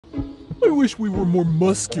wish we were more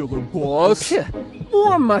muscular, boss.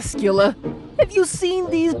 More muscular? Have you seen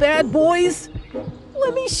these bad boys?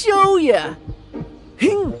 Let me show ya.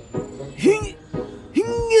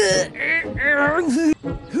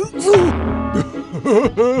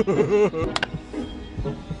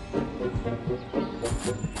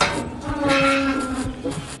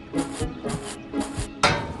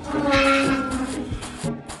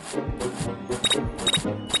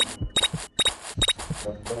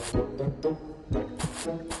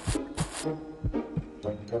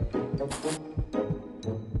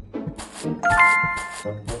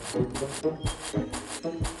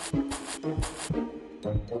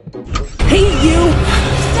 Hey, you!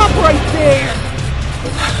 Stop right there!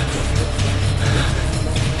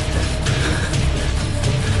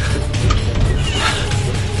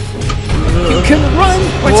 You can run,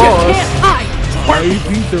 but you can't hide! I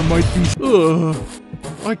think there might be...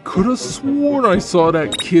 I could have sworn I saw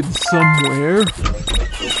that kid somewhere.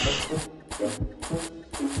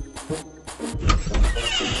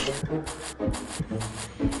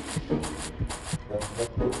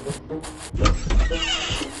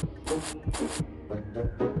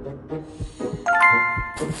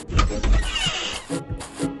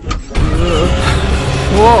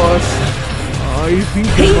 Boss, I think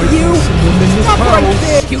there might be someone in this Stop house. right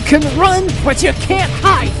there! You can run, but you can't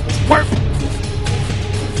hide! Twerp!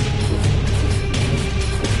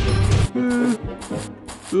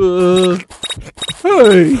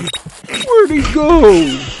 Hey, where'd he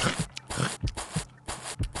go?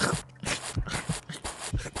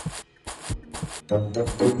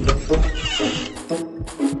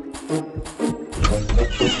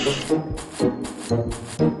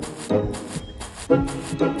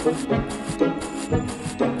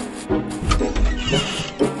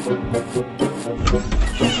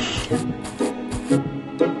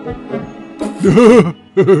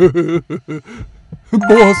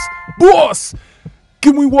 Boss!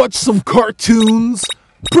 Can we watch some cartoons?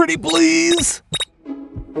 Pretty please?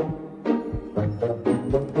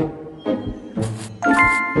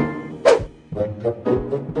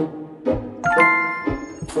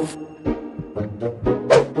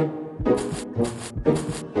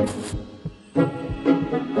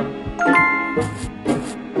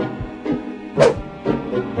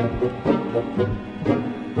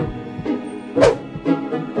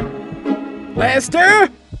 Lester?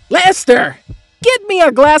 Lester! Get me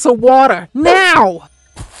a glass of water, now!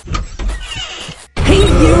 Hey,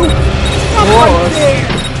 you! Stop right there!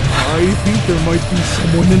 I think there might be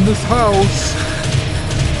someone in this house.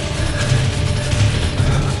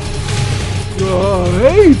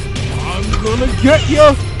 Hey! I'm gonna get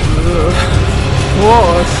ya!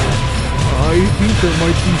 Boss, I think there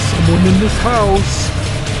might be someone in this house.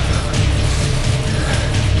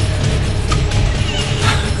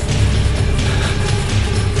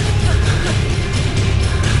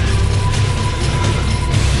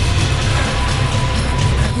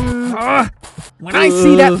 When I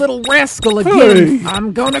see that little rascal again, hey,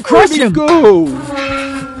 I'm gonna crush him! Go!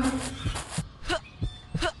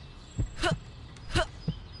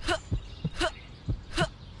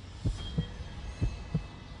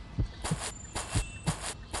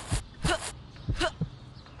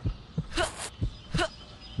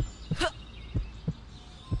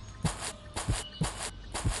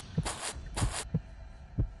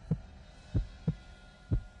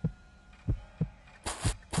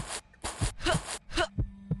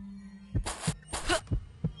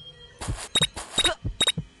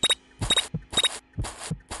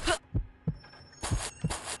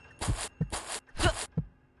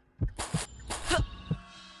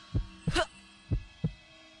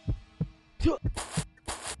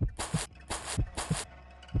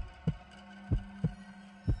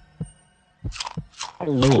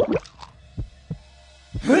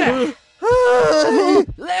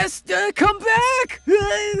 Lester, come back!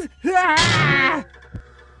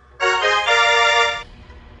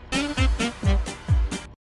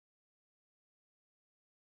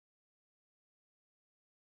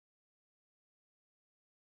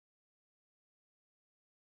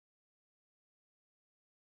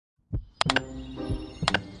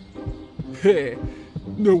 Hey,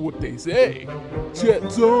 know what they say.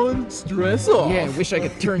 Jets on, stress off. Yeah, I wish I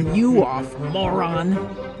could turn you off, moron.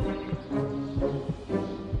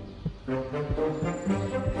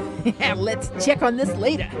 Let's check on this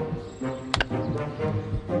later.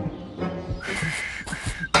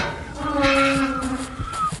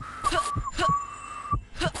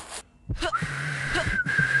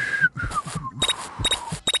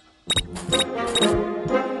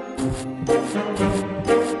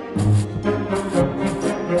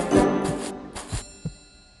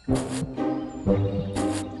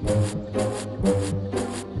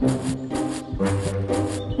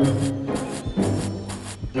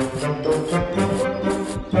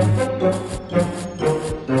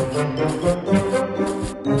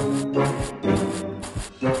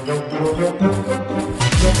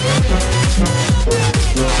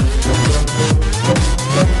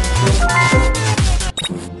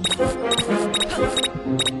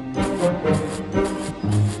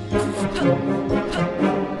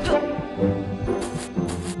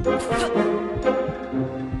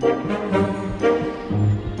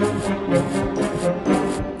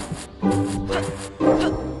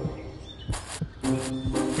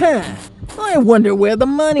 wonder where the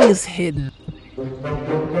money is hidden.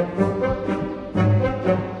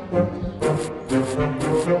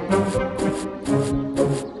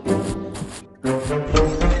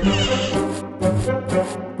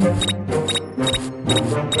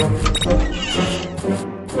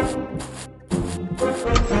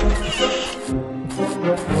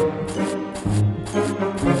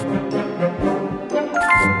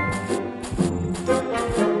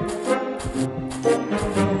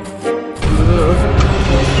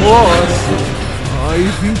 Boss, I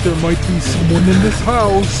think there might be someone in this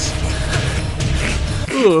house.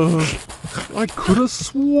 I could have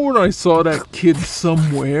sworn I saw that kid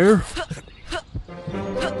somewhere.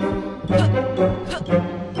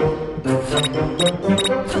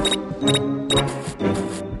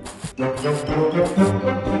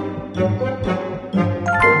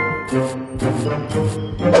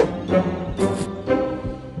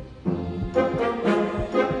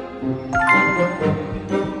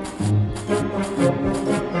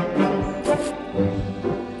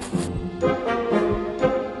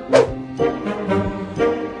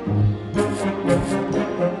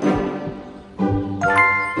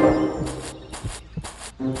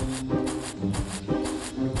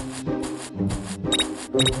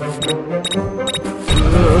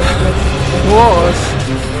 Boss,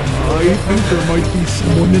 I think there might be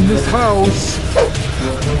someone in this house.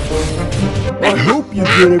 I hope you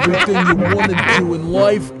did everything you wanted to in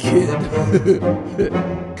life, kid.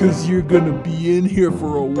 'Cause you're gonna be in here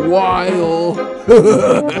for a while.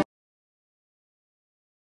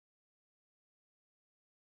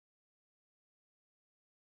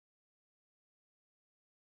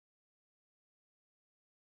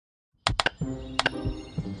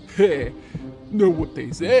 Hey, know what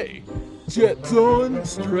they say. Jets on,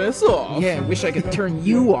 stress off. Yeah, I wish I could turn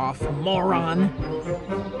you off, moron.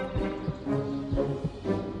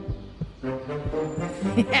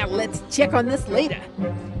 Yeah, let's check on this later.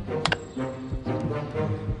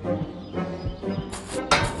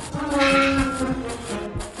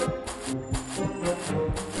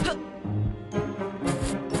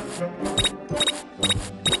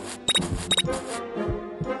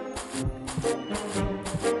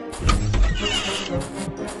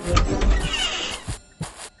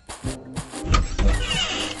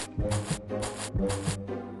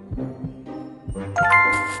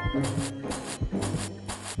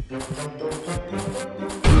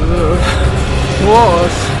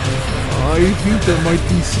 Boss, I think there might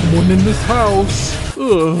be someone in this house.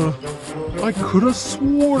 I could have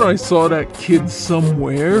sworn I saw that kid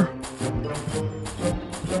somewhere.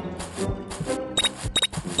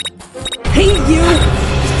 Hey, you!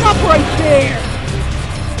 Stop right there!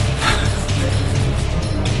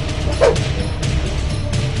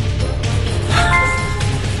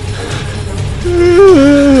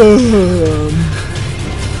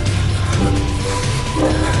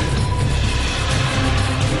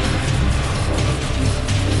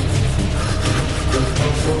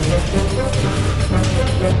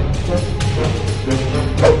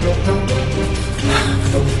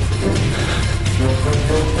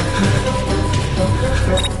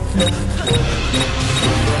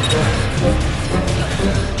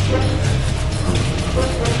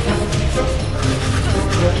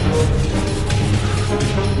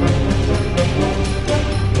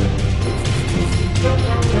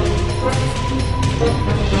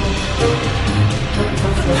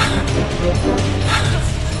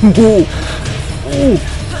 Whoa. Oh,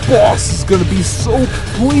 boss is gonna be so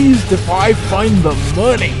pleased if I find the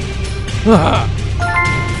money.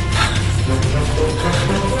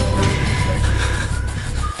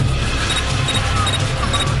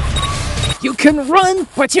 You can run,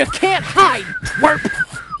 but you can't hide, twerp!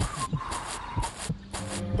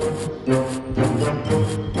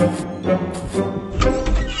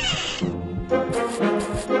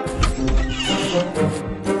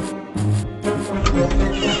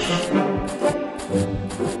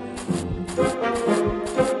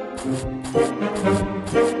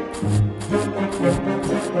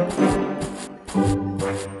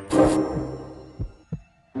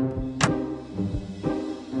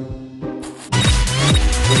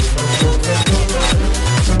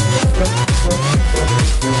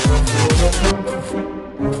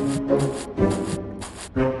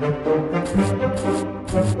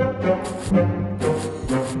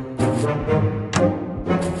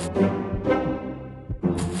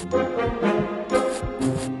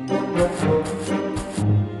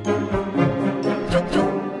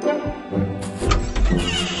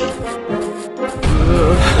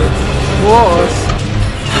 Boss,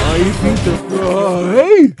 I think that,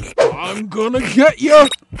 hey, I'm gonna get ya.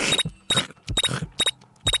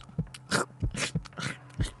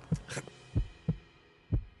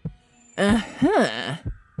 Uh-huh.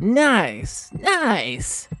 Nice,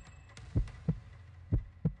 nice.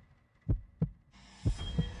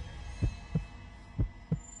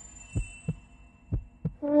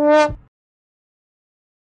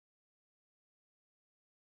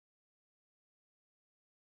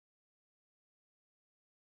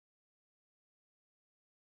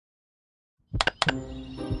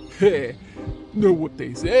 Hey, know what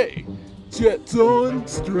they say. Jets on,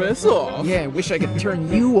 stress off. Yeah, I wish I could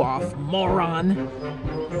turn you off, moron.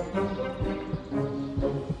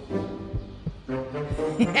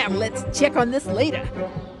 Let's check on this later.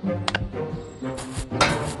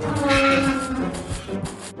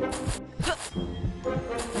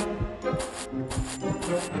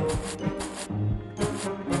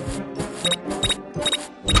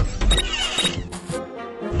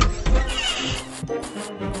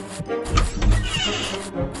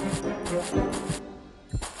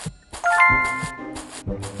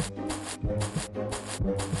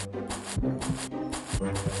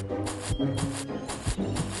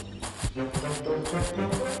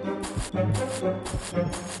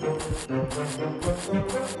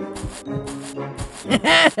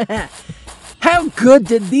 How good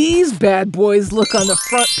did these bad boys look on the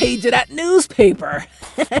front page of that newspaper?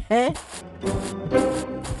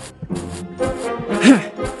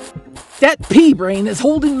 That pea brain is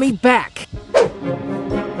holding me back.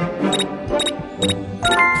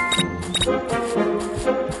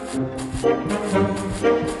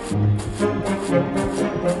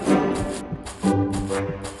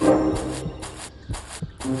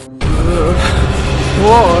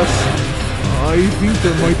 Boss, I think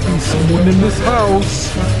there might be someone in this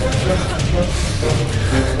house.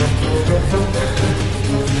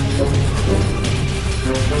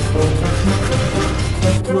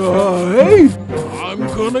 Hey, I'm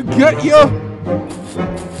gonna get ya!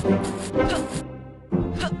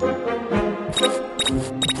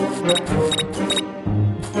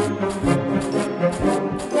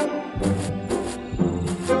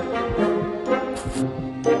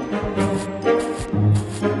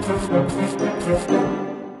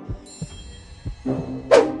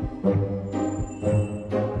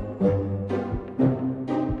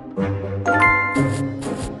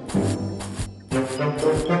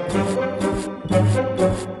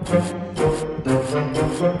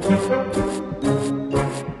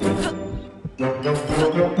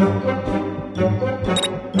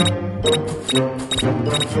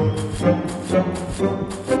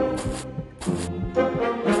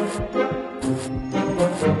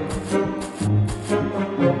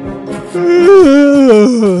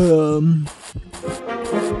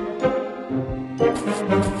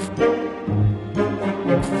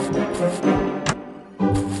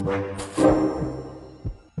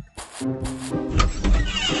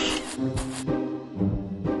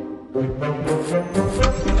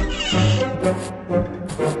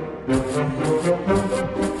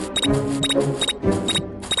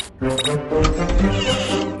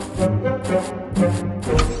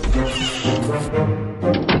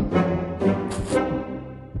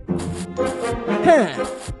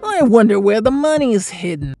 I wonder where the money's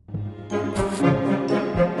hidden.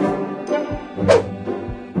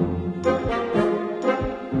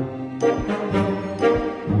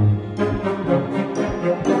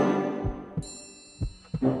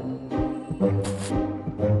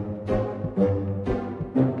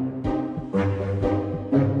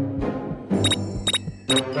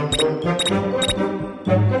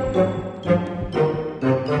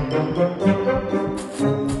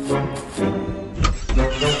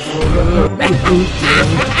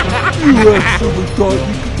 You actually thought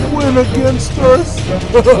you could win against us?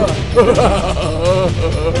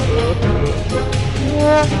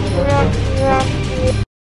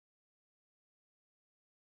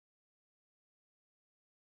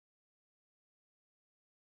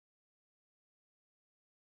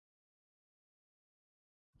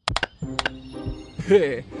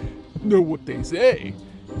 Hey, know what they say.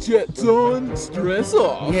 Jets on, stress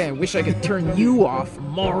off. Yeah, I wish I could turn you off,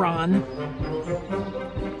 moron.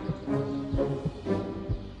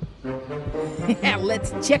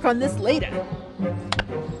 Let's check on this later.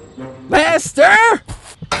 Lester!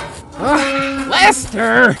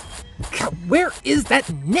 Lester! Where is that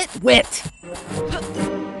nitwit?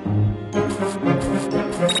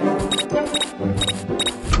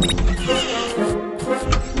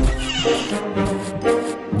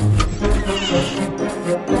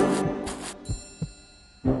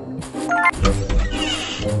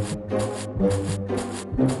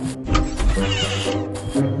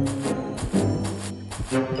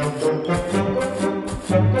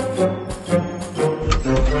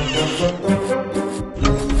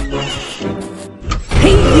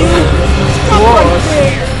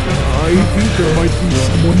 might be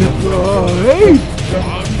someone in hey!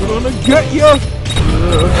 I'm gonna get ya!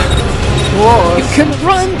 Boss, You can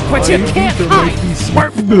run, but you can't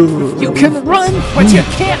hide. You can run, but you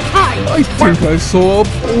can't hide. I think I saw a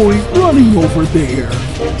boy running over there.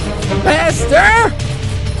 Lester!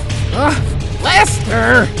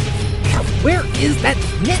 Lester! Where is that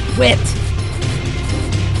nitwit?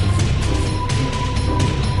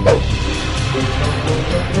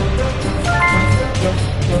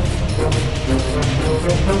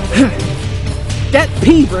 That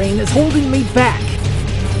pea brain is holding me back.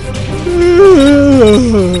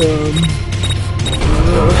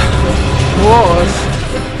 Boss,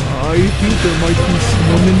 I think there might be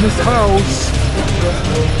someone in this house.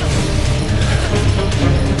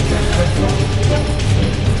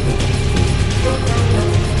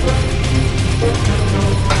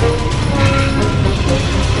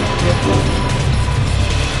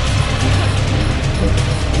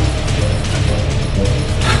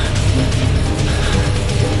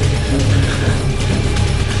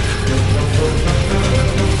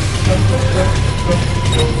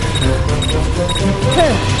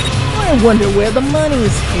 I wonder where the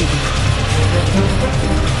money's hidden.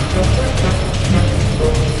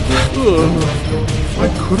 I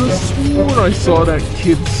could have sworn I saw that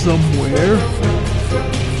kid somewhere.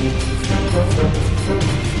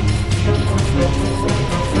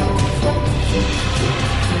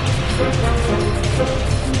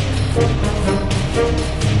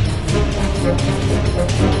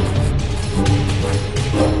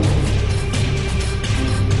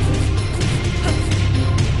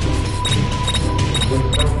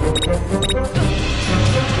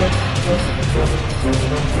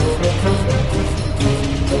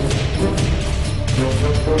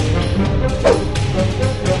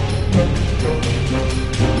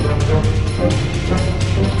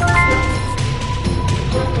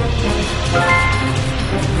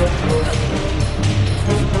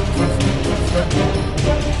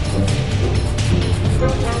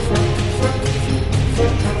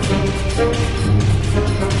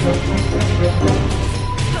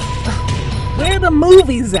 Where are the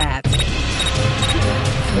movies at?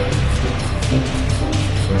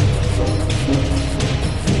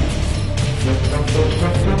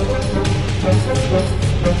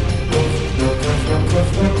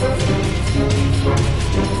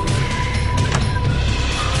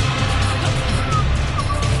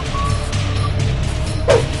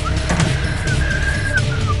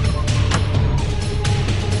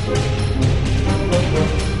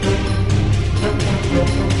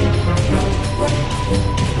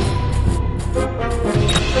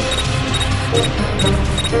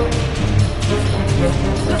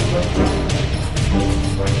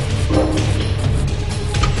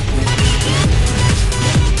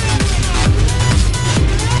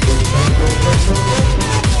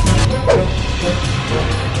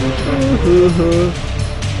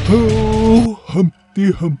 Oh,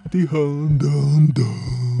 Humpty Humpty Hum Dum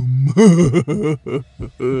Dum.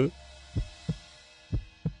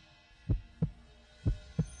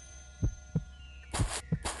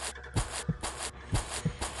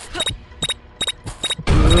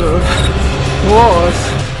 Boss,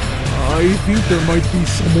 I think there might be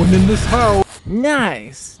someone in this house.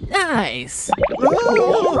 Nice, nice.